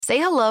Say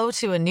hello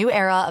to a new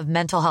era of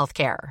mental health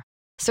care.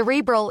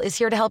 Cerebral is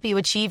here to help you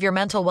achieve your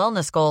mental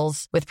wellness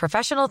goals with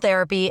professional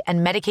therapy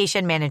and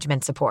medication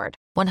management support.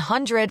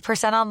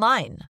 100%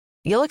 online.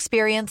 You'll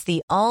experience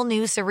the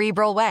all-new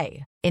Cerebral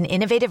Way, an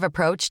innovative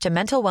approach to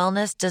mental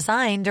wellness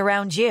designed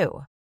around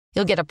you.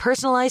 You'll get a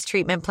personalized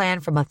treatment plan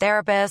from a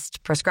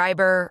therapist,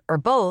 prescriber, or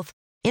both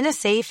in a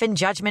safe and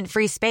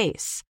judgment-free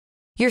space.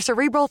 Your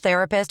Cerebral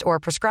therapist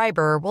or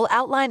prescriber will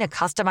outline a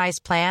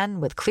customized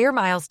plan with clear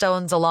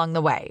milestones along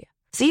the way,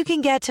 so you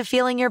can get to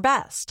feeling your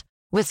best.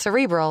 With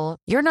Cerebral,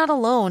 you're not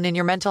alone in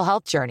your mental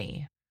health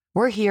journey.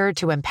 We're here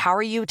to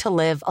empower you to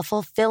live a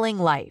fulfilling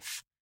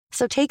life.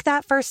 So take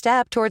that first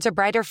step towards a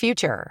brighter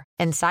future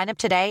and sign up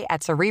today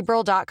at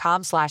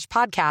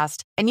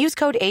Cerebral.com/podcast and use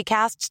code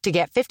ACAST to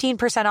get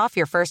 15% off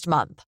your first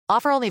month.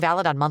 Offer only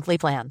valid on monthly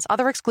plans.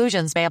 Other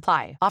exclusions may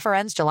apply. Offer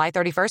ends July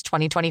 31st,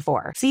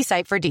 2024. See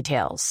site for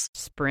details.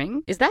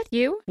 Spring? Is that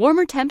you?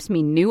 Warmer temps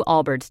mean new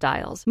Allbirds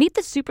styles. Meet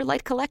the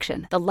Superlight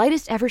Collection, the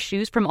lightest ever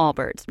shoes from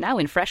Allbirds, now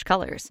in fresh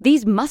colors.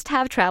 These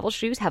must-have travel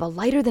shoes have a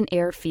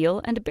lighter-than-air feel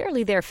and a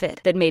barely-there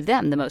fit that made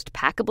them the most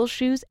packable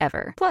shoes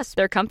ever. Plus,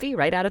 they're comfy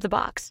right out of the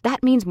box.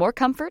 That means more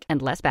comfort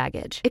and less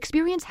baggage.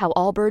 Experience how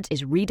Allbirds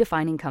is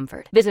redefining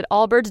comfort. Visit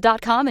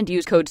allbirds.com and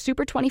use code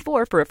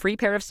SUPER24 for a free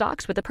pair of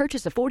socks with a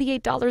purchase of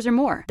 $48 or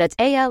more. That's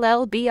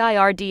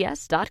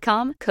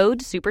ALLBIRDS.com, code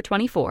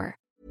SUPER24.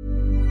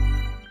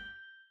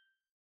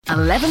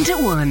 11 to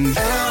 1.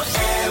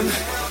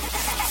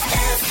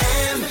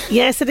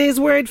 Yes, it is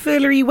Word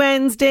Foolery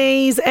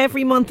Wednesdays.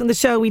 Every month on the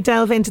show we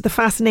delve into the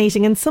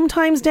fascinating and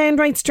sometimes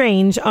downright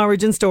strange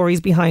origin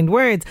stories behind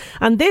words.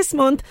 And this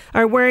month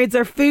our words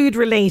are food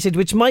related,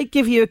 which might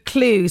give you a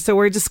clue. So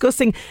we're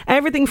discussing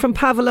everything from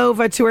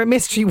pavlova to our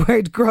mystery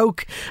word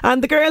groke.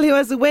 And the girl who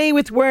has a way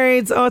with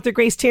words, author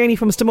Grace Tierney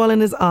from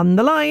Stamullen, is on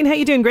the line. How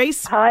you doing,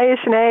 Grace? Hi,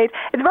 Sinead.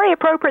 It's very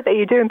appropriate that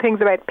you're doing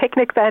things about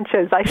picnic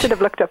benches. I should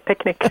have looked up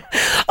picnic.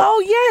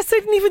 Oh yes, I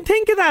didn't even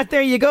think of that.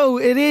 There you go.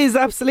 It is,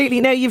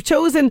 absolutely. Now you've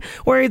chosen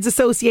words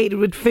associated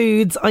with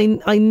foods.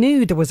 I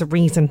knew there was a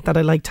reason that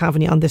I liked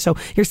having you on this show.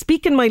 You're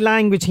speaking my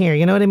language here,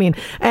 you know what I mean?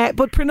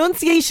 But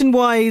pronunciation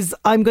wise,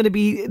 I'm going to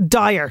be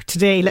dire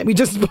today. Let me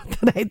just put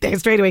that out there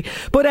straight away.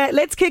 But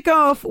let's kick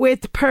off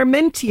with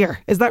parmentier.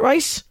 Is that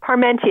right?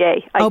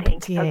 Parmentier, I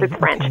think, because it's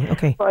French.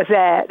 Okay. But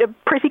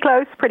pretty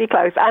close.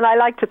 And I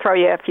like to throw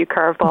you a few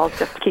curveballs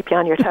just to keep you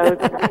on your toes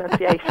in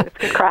pronunciation. It's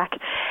good crack.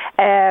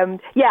 I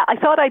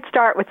thought I'd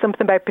start with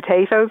something about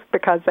potatoes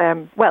because,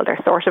 they're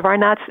sort of our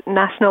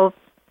national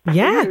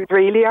food,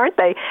 really, aren't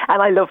they?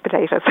 And I love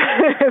potatoes,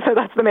 so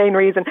that's the main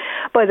reason.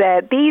 But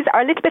these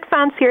are a little bit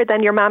fancier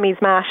than your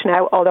mammy's mash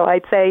now, although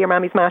I'd say your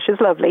mammy's mash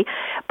is lovely.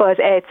 But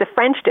it's a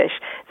French dish.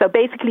 So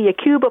basically you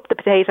cube up the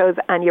potatoes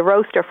and you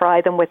roast or fry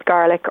them with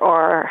garlic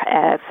or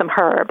some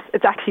herbs.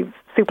 It's actually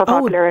super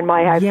popular in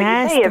my house.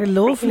 Yes, they're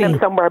lovely. Them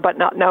somewhere but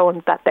not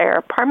knowing that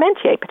they're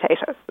Parmentier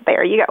potatoes.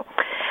 There you go.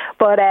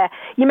 But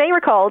you may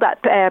recall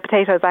that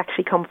potatoes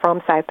actually come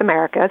from South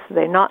America, so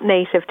they're not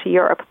native to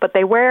Europe, but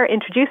they were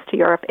introduced to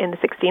Europe in the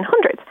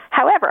 1600s.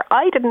 However,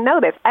 I didn't know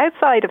this.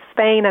 Outside of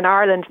Spain and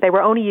Ireland, they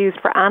were only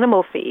used for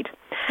animal feed.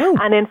 Oh.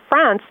 And in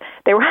France,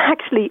 it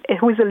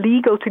was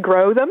illegal to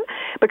grow them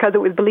because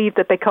it was believed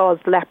that they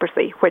caused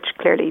leprosy, which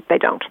clearly they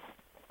don't.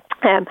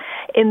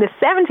 In the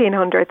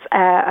 1700s,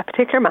 a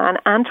particular man,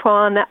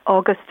 Antoine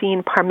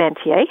Augustin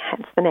Parmentier,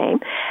 hence the name,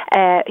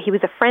 he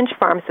was a French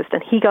pharmacist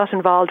and he got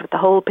involved with the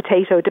whole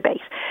potato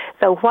debate.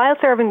 So while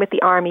serving with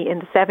the army in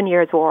the 7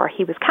 Years' War,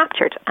 he was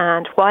captured,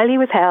 and while he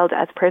was held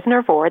as prisoner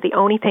of war, the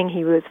only thing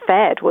he was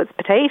fed was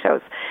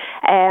potatoes.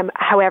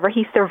 However,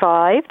 he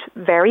survived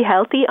very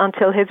healthy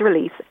until his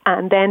release,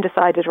 and then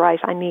decided,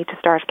 right, I need to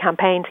start a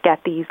campaign to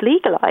get these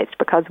legalised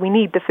because we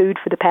need the food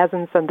for the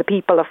peasants and the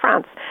people of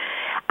France.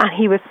 And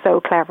he was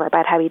so clever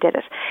about how he did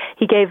it.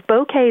 He gave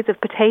bouquets of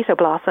potato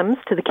blossoms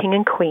to the king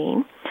and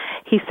queen.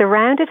 He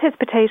surrounded his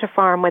potato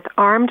farm with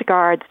armed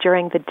guards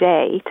during the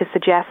day to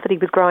suggest that he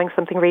was growing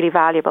something really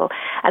valuable.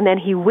 And then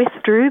he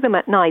withdrew them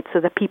at night so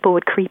that people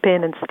would creep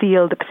in and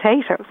steal the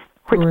potatoes,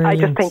 which Brilliant. I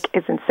just think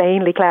is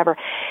insanely clever.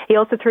 He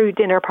also threw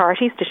dinner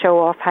parties to show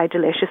off how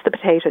delicious the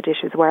potato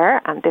dishes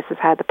were, and this is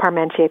how the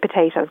Parmentier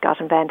potatoes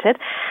got invented.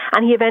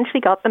 And he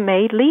eventually got them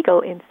made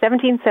legal. In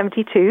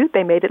 1772,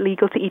 they made it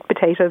legal to eat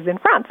potatoes in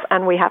France,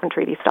 and we haven't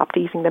really stopped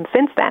eating them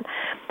since then.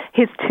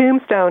 His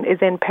tombstone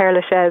is in Père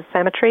Lachaise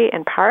Cemetery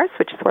in Paris,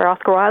 which is where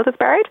Oscar Wilde is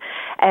buried,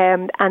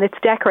 and it's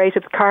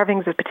decorated with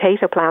carvings of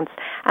potato plants.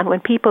 And when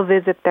people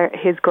visit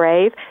his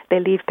grave, they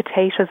leave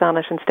potatoes on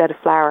it instead of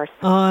flowers.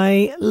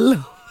 I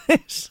love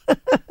it.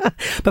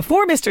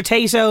 Before Mr.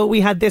 Tato, we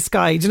had this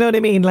guy. Do you know what I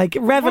mean? Like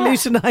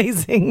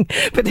revolutionising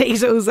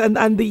potatoes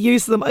and the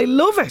use of them. I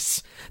love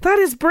it. That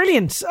is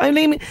brilliant. I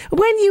mean,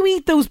 when you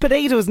eat those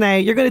potatoes now,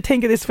 you're going to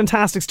think of this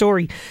fantastic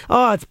story.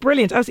 Oh, it's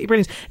brilliant. Absolutely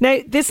brilliant. Now,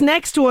 this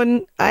next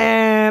one,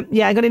 I'm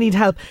going to need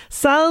help.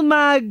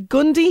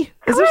 Salmagundi,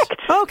 is Correct. it?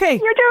 Okay.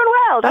 You're doing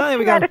well. That's there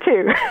we go. 2 out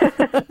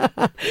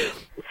of 2.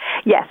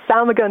 Yes,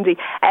 Salmagundi.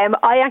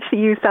 I actually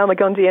use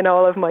Salmagundi in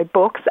all of my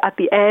books. At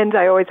the end,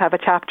 I always have a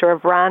chapter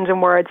of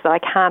random words that I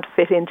can't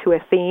fit into a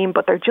theme,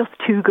 but they're just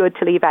too good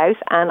to leave out,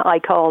 and I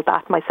call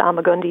that my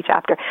Salmagundi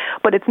chapter.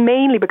 But it's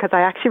mainly because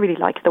I actually really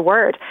like the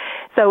word.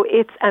 So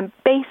it's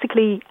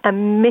basically a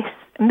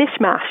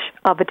mishmash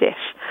of a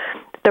dish.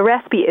 The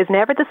recipe is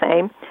never the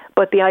same,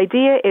 but the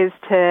idea is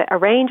to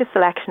arrange a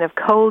selection of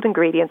cold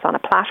ingredients on a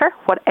platter,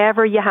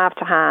 whatever you have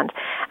to hand,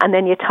 and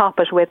then you top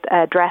it with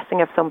a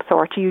dressing of some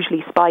sort,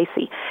 usually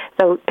spicy.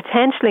 So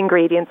potential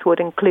ingredients would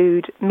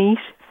include meat,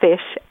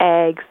 fish,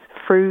 eggs,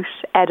 fruit,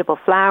 edible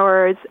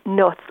flowers,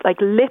 nuts, like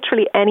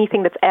literally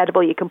anything that's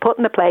edible you can put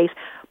in the plate,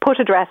 put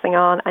a dressing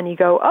on, and you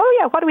go, oh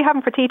yeah, what are we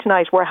having for tea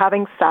tonight? We're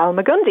having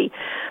Salmagundi.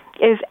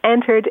 It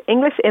entered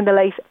English in the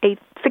late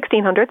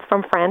 1600s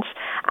from French,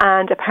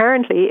 and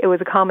apparently it was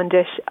a common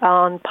dish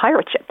on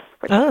pirate ships,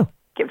 which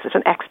gives it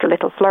an extra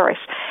little flourish.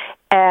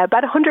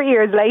 About 100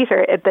 years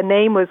later, the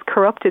name was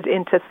corrupted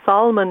into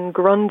Solomon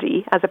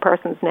Grundy as a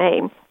person's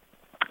name,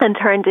 and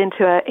turned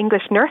into an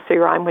English nursery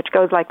rhyme, which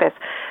goes like this.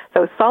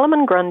 So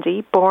Solomon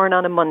Grundy, born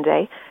on a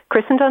Monday,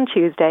 christened on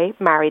Tuesday,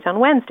 married on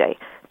Wednesday,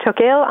 took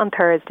ill on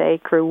Thursday,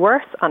 grew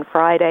worse on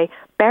Friday,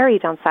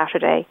 died on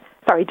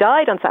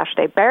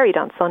Saturday, buried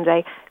on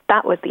Sunday.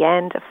 That was the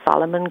end of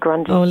Solomon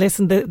Grundy. Oh,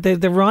 listen,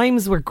 the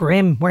rhymes were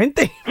grim, weren't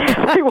they?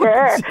 They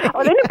were.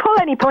 Oh, they didn't pull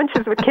any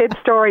punches with kids'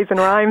 stories and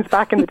rhymes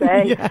back in the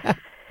day. Yeah.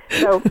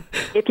 So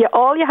if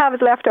all you have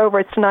is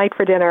leftovers tonight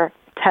for dinner,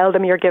 tell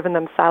them you're giving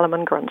them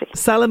Salmagundi.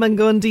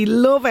 Salmagundi,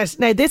 love it.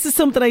 Now, this is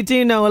something I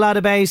do know a lot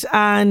about,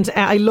 and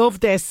I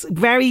love this.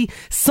 Very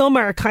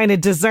summer kind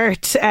of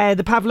dessert,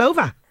 the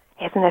pavlova.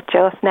 Isn't it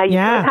just? Now, you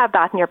can have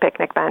that in your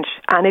picnic bench.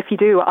 And if you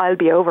do, I'll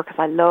be over because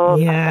I love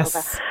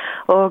pavlova.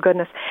 Oh,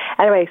 goodness.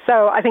 Anyway,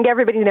 so I think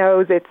everybody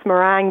knows it's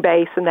meringue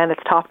base and then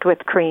it's topped with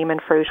cream and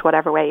fruit,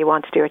 whatever way you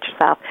want to do it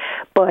yourself.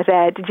 But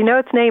did you know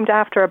it's named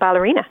after a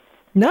ballerina?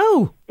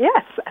 No.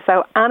 Yes.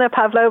 So Anna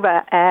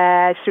Pavlova,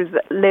 she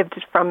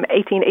lived from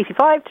 1885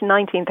 to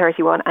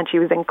 1931, and she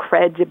was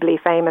incredibly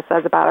famous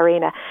as a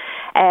ballerina.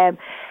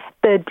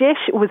 The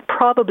dish was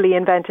probably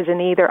invented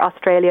in either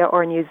Australia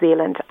or New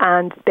Zealand,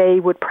 and they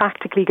would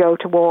practically go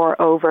to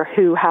war over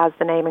who has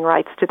the naming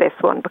rights to this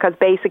one, because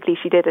basically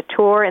she did a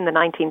tour in the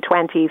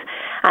 1920s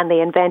and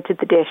they invented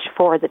the dish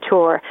for the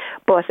tour,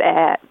 but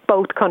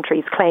both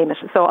countries claim it.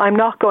 So I'm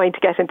not going to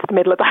get into the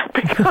middle of that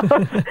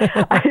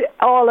because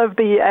all of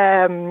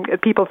the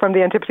people from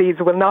the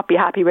Antipodes will not be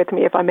happy with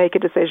me if I make a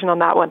decision on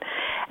that one.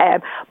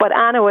 But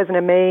Anna was an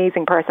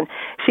amazing person.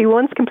 She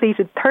once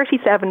completed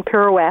 37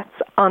 pirouettes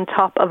on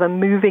top of a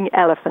moving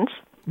elephant.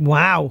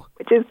 Wow.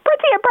 Which is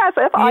pretty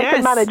impressive. Yes. I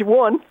can manage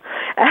one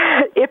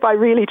if I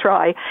really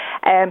try.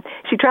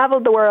 She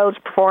travelled the world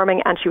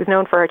performing, and she was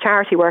known for her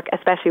charity work,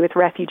 especially with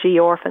refugee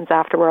orphans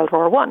after World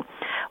War I.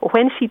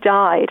 When she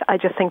died, I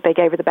just think they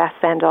gave her the best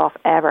send-off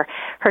ever.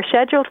 Her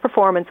scheduled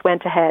performance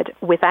went ahead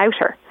without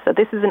her. So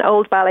this is an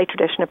old ballet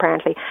tradition,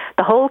 apparently.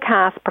 The whole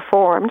cast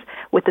performed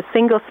with a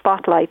single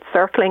spotlight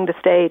circling the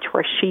stage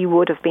where she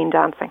would have been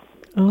dancing.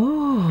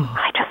 Oh,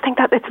 I just think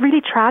that it's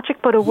really tragic,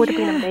 but it would have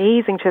been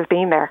amazing to have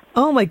been there.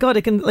 Oh my God,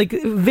 I can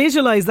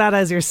visualise that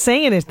as you're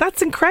saying it.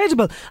 That's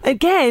incredible.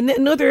 Again,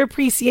 another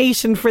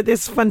appreciation for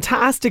this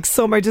fantastic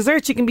summer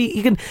dessert. You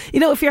can,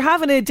 if you're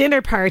having a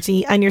dinner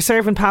party and you're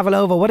serving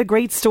pavlova, what a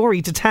great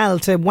story to tell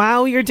to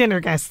wow your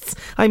dinner guests.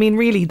 I mean,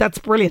 really, that's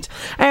brilliant.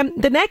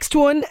 The next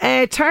one,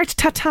 tarte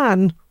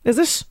tatin. Is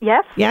it?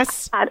 Yes.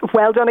 Yes. And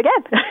well done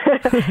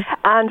again.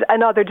 And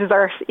another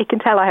dessert. You can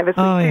tell I have a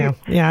sweet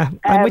tooth. Yeah.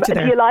 I'm with you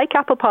there. Do you like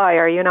apple pie?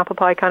 Are you an apple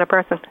pie kind of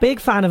person? Big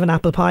fan of an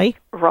apple pie.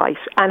 Right.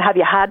 And have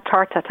you had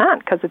tarte tatin?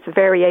 Because it's a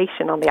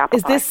variation on the apple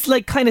pie. Is this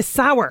like kind of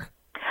sour?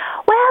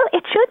 Well,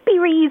 it should be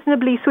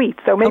reasonably sweet,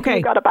 so maybe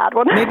you got a bad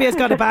one. Maybe it's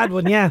got a bad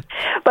one, yeah.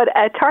 But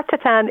a tarte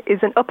tatin is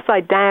an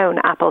upside-down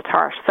apple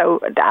tart. So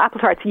the apple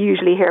tarts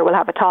usually here will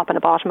have a top and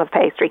a bottom of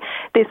pastry.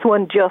 This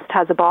one just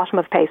has a bottom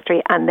of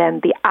pastry and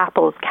then the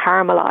apples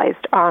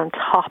caramelised on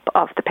top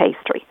of the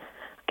pastry.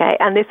 Okay,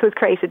 and this was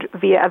created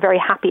via a very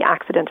happy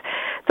accident.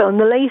 So in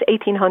the late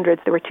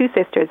 1800s, there were two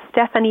sisters,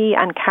 Stephanie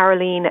and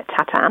Caroline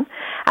Tatin,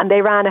 and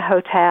they ran a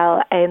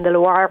hotel in the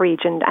Loire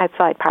region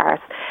outside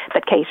Paris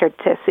that catered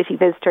to city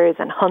visitors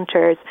and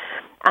hunters.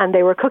 And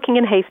they were cooking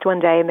in haste one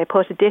day, and they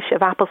put a dish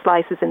of apple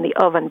slices in the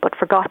oven, but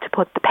forgot to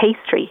put the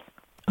pastry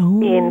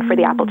in for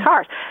the apple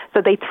tart.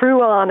 So they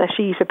threw on a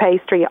sheet of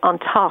pastry on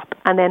top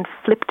and then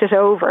flipped it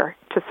over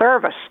to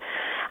serve it.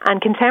 And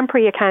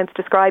contemporary accounts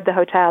describe the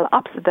hotel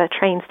opposite the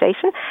train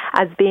station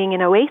as being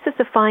an oasis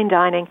of fine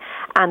dining,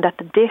 and that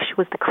the dish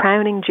was the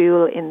crowning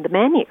jewel in the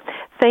menu.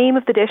 Fame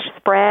of the dish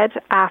spread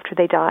after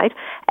they died,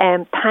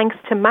 thanks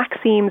to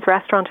Maxime's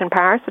restaurant in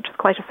Paris, which is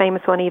quite a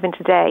famous one even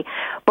today.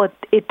 But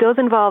it does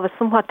involve a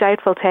somewhat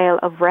doubtful tale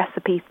of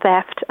recipe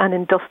theft and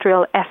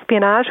industrial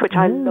espionage, which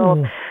I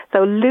love.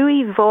 So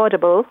Louis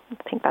Vaudeville,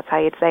 I think that's how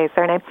you'd say his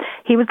surname,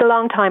 he was the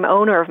long-time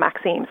owner of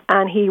Maxime's,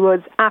 and he was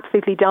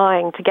absolutely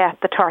dying to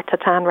get the tarte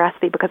tatin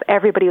recipe because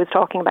everybody was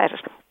talking about it.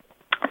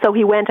 So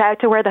he went out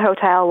to where the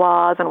hotel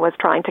was and was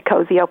trying to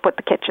cozy up with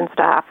the kitchen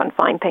staff and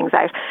find things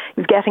out.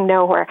 He was getting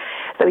nowhere.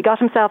 So he got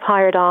himself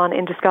hired on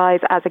in disguise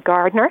as a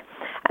gardener.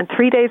 And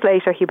 3 days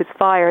later, he was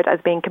fired as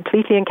being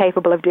completely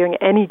incapable of doing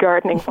any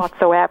gardening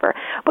whatsoever.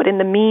 But in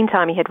the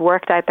meantime, he had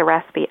worked out the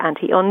recipe and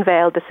he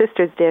unveiled the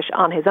sister's dish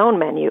on his own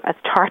menu as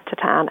tarte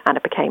tatin, and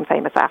it became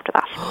famous after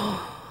that.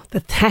 The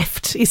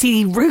theft. You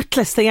see,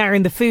 ruthless they are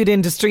in the food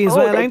industry as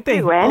well, aren't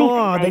they?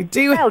 They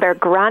do sell their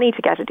granny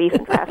to get a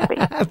decent recipe.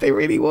 They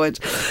really would.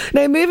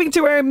 Now, moving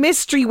to our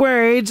mystery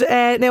word.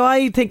 Now,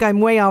 I think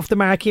I'm way off the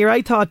mark here.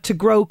 I thought to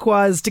groak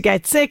was to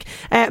get sick.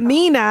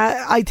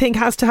 Mina, I think,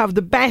 has to have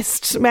the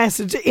best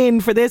message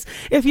in for this.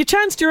 If you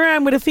chanced your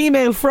arm with a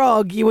female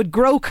frog, you would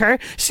groak her.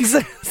 She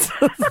says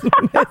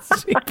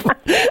that's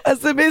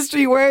the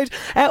mystery word.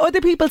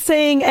 Other people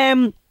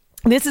saying...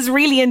 this is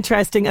really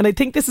interesting, and I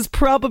think this is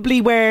probably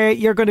where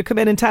you're going to come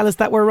in and tell us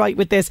that we're right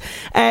with this.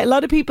 A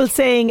lot of people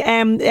saying,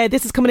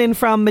 this is coming in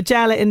from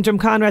Magella in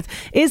Drumconrath,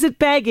 is it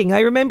begging? I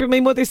remember my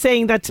mother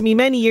saying that to me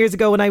many years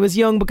ago when I was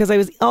young, because I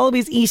was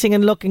always eating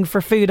and looking for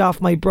food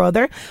off my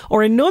brother.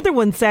 Or another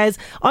one says,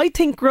 I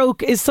think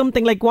groak is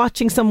something like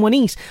watching someone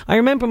eat. I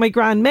remember my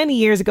gran many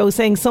years ago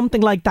saying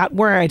something like that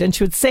word, and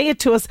she would say it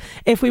to us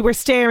if we were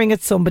staring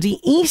at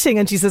somebody eating.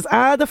 And she says,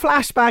 the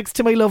flashbacks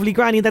to my lovely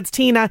granny. That's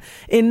Tina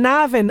in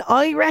Navan.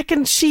 I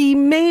reckon she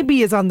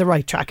maybe is on the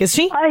right track, is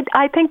she?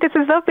 I think this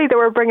is lovely that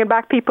we're bringing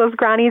back people's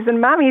grannies and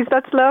mammies.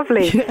 That's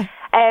lovely.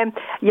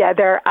 Yeah,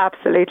 they're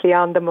absolutely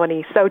on the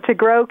money. So to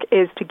groak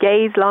is to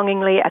gaze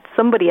longingly at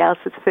somebody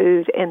else's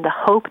food in the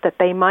hope that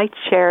they might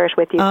share it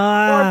with you.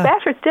 Or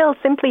better still,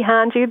 simply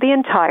hand you the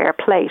entire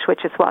plate,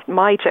 which is what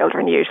my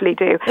children usually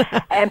do.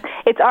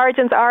 Its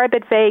origins are a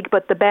bit vague,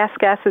 but the best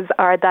guesses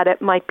are that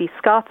it might be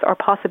Scots or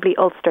possibly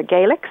Ulster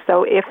Gaelic.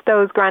 So if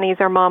those grannies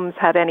or mums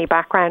had any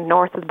background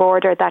north of the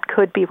border, that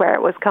could be where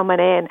it was coming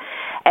in.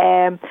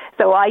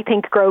 So I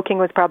think groaking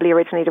was probably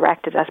originally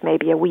directed at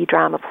maybe a wee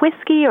dram of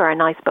whiskey or a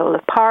nice bowl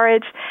of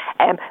porridge.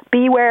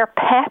 Beware,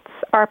 pets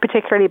are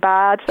particularly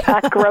bad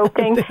at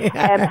groaking.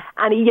 And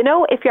you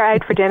know, if you're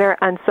out for dinner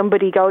and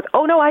somebody goes,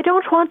 oh no, I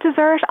don't want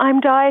dessert,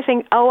 I'm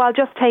dieting, oh, I'll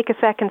just take a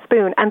second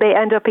spoon, and they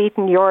end up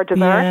eating your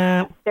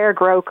dessert, they're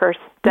grokers.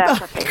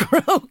 Definitely.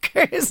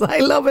 Grokers, I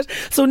love it.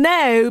 So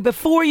now,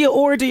 before you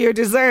order your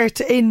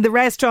dessert in the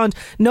restaurant,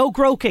 no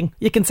groaking,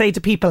 you can say to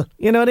people.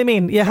 You know what I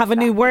mean? You have a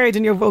new word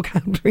in your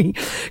vocabulary.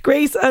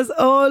 Grace, as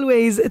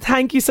always,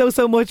 thank you so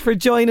much for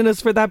joining us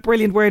for that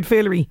brilliant word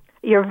foolery.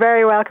 You're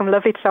very welcome.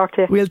 Lovely to talk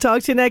to you. We'll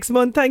talk to you next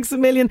month. Thanks a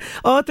million.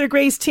 Author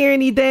Grace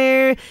Tierney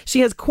there.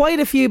 She has quite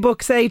a few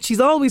books out. She's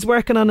always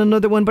working on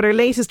another one, but her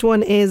latest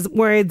one is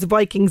Words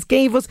Vikings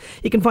Gave Us.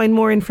 You can find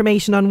more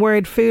information on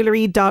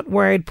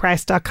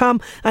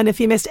wordfoolery.wordpress.com. And if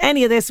you missed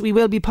any of this, we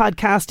will be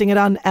podcasting it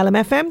on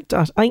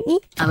lmfm.ie.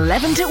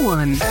 11 to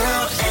 1.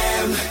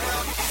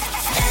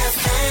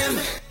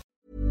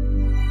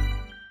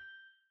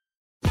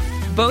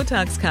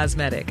 Botox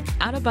Cosmetic,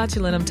 out of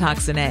botulinum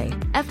toxin A,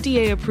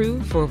 FDA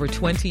approved for over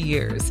 20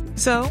 years.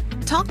 So,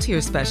 talk to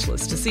your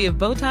specialist to see if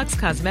Botox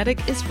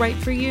Cosmetic is right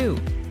for you.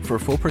 For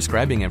full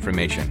prescribing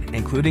information,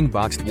 including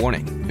boxed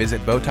warning,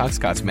 visit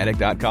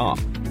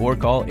BotoxCosmetic.com or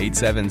call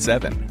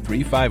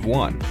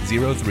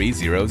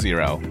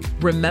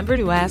 877-351-0300. Remember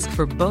to ask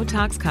for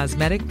Botox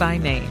Cosmetic by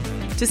name.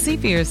 To see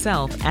for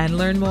yourself and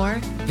learn more,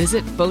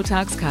 visit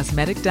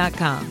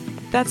BotoxCosmetic.com.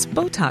 That's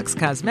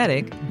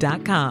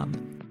BotoxCosmetic.com.